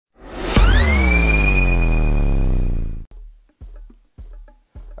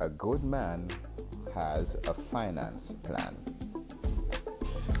good man has a finance plan.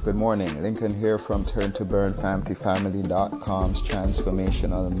 Good morning, Lincoln here from Turn to Burn FamilyFamily.com's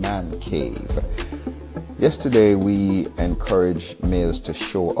Transformational Man Cave. Yesterday we encouraged males to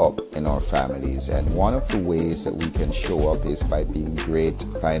show up in our families, and one of the ways that we can show up is by being great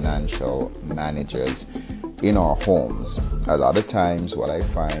financial managers in our homes. A lot of times what I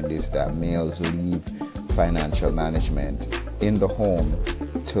find is that males leave financial management in the home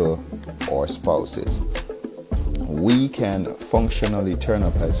to our spouses. We can functionally turn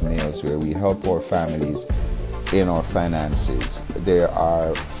up as males where we help our families in our finances. There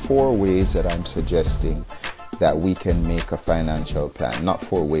are 4 ways that I'm suggesting that we can make a financial plan. Not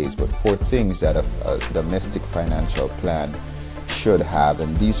 4 ways, but 4 things that a domestic financial plan should have.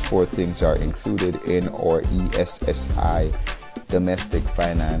 And these 4 things are included in our ESSI domestic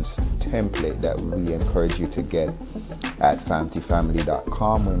finance template that we encourage you to get at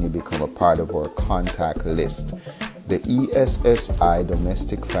FamilyFamily.com when you become a part of our contact list. The ESSI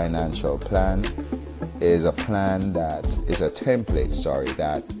domestic financial plan is a template,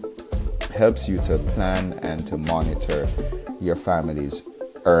 that helps you to plan and to monitor your family's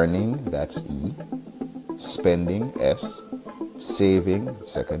earning, that's E, spending, S, saving,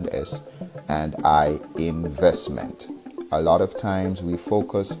 second S, and I, investment. A lot of times we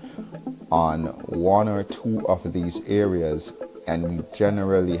focus on 1 or 2 of these areas, and we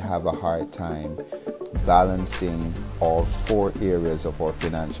generally have a hard time balancing all 4 areas of our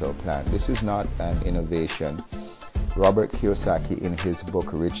financial plan. This is not an innovation. Robert Kiyosaki, in his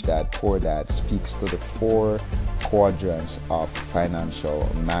book Rich Dad Poor Dad, speaks to the 4 quadrants of financial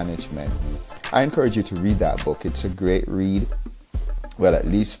management. I encourage you to read that book. It's a great read, well, at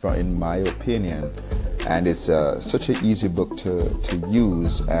least in my opinion, and it's such an easy book to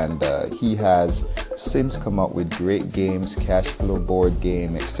use, and he has since come up with great games, cash flow board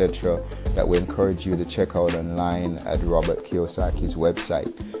game, etc., that we encourage you to check out online at Robert Kiyosaki's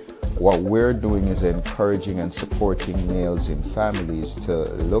website. What we're doing is encouraging and supporting males in families to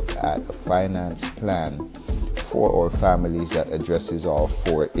look at a finance plan for our families that addresses all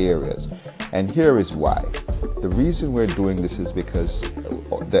 4 areas. And here is why. The reason we're doing this is because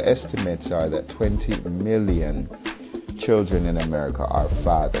the estimates are that 20 million children in America are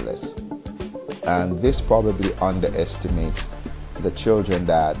fatherless. And this probably underestimates the children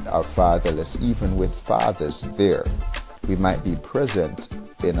that are fatherless, even with fathers there. We might be present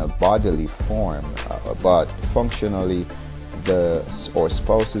in a bodily form, but functionally our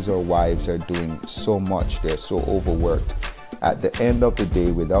spouses or wives are doing so much, they're so overworked. At the end of the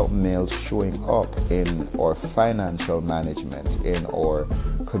day, without males showing up in our financial management, in our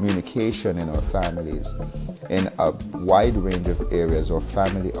communication in our families, in a wide range of areas, our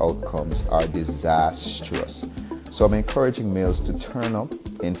family outcomes are disastrous. So I'm encouraging males to turn up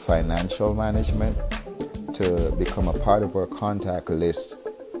in financial management, to become a part of our contact list,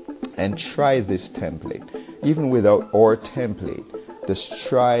 and try this template. Even without our template, just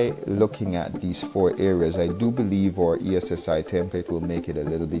try looking at these 4 areas. I do believe our ESSI template will make it a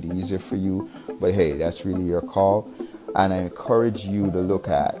little bit easier for you, but hey, that's really your call. And I encourage you to look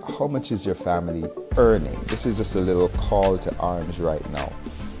at how much is your family earning. This is just a little call to arms right now.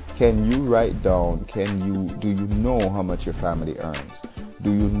 Can you write down, do you know how much your family earns?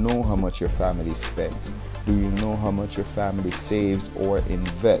 Do you know how much your family spends? Do you know how much your family saves or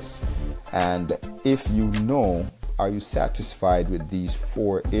invests? And if you know, are you satisfied with these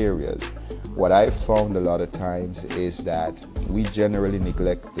 4 areas? What I've found a lot of times is that we generally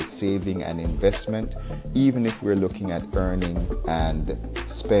neglect the saving and investment, even if we're looking at earning and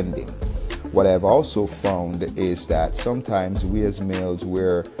spending. What I've also found is that sometimes we as males,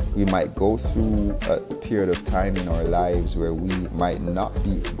 where we might go through a period of time in our lives where we might not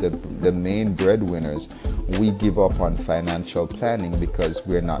be the main breadwinners, we give up on financial planning because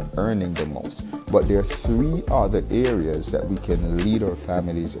we're not earning the most. But there are 3 other areas that we can lead our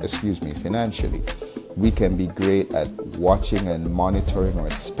families, financially. We can be great at watching and monitoring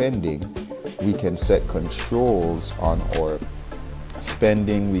our spending. We can set controls on our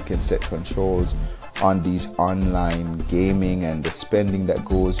spending. We can set controls on these online gaming and the spending that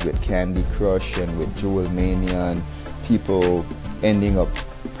goes with Candy Crush and with Jewel Mania, and people ending up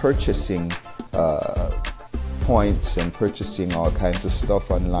purchasing points and purchasing all kinds of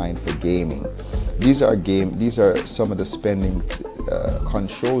stuff online for gaming. These are some of the spending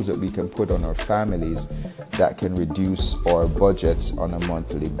controls that we can put on our families that can reduce our budgets on a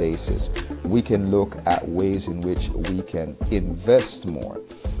monthly basis. We can look at ways in which we can invest more.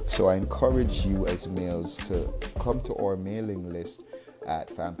 So I encourage you as males to come to our mailing list at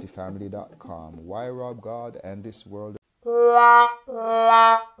FamilyFamily.com. Why rob God and this world?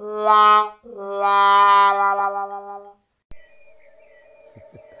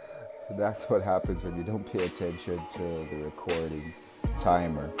 That's what happens when you don't pay attention to the recording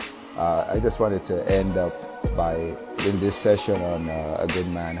timer. I just wanted to end up by in this session on A Good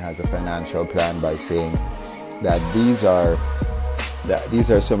Man Has a Financial Plan by saying that these are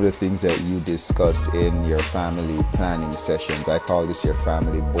some of the things that you discuss in your family planning sessions. I call this your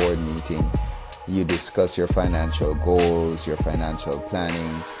family board meeting. You discuss your financial goals, your financial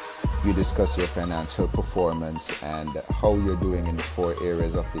planning. You discuss your financial performance and how you're doing in the 4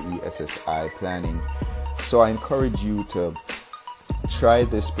 areas of the ESSI planning. So I encourage you to try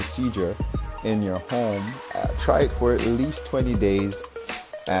this procedure in your home. Try it for at least 20 days.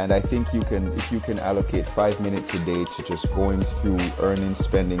 And I think if you can allocate 5 minutes a day to just going through earning,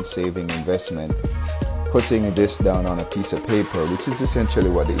 spending, saving, investment, putting this down on a piece of paper, which is essentially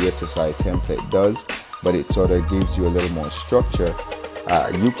what the ESSI template does, but it sort of gives you a little more structure.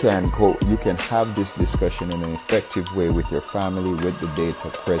 You can have this discussion in an effective way with your family with the data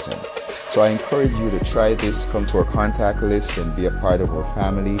present. So I encourage you to try this, come to our contact list and be a part of our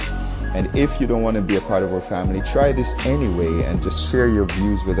family. And if you don't want to be a part of our family, try this anyway and just share your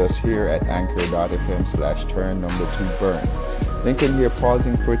views with us here at anchor.fm/turn2burn. Lincoln here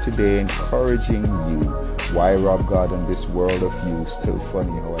pausing for today, encouraging you. Why rob God in this world of you? Still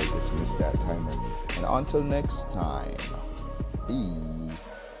funny how I just missed that timer. And until next time, be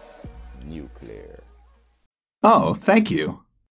nuclear. Oh, thank you.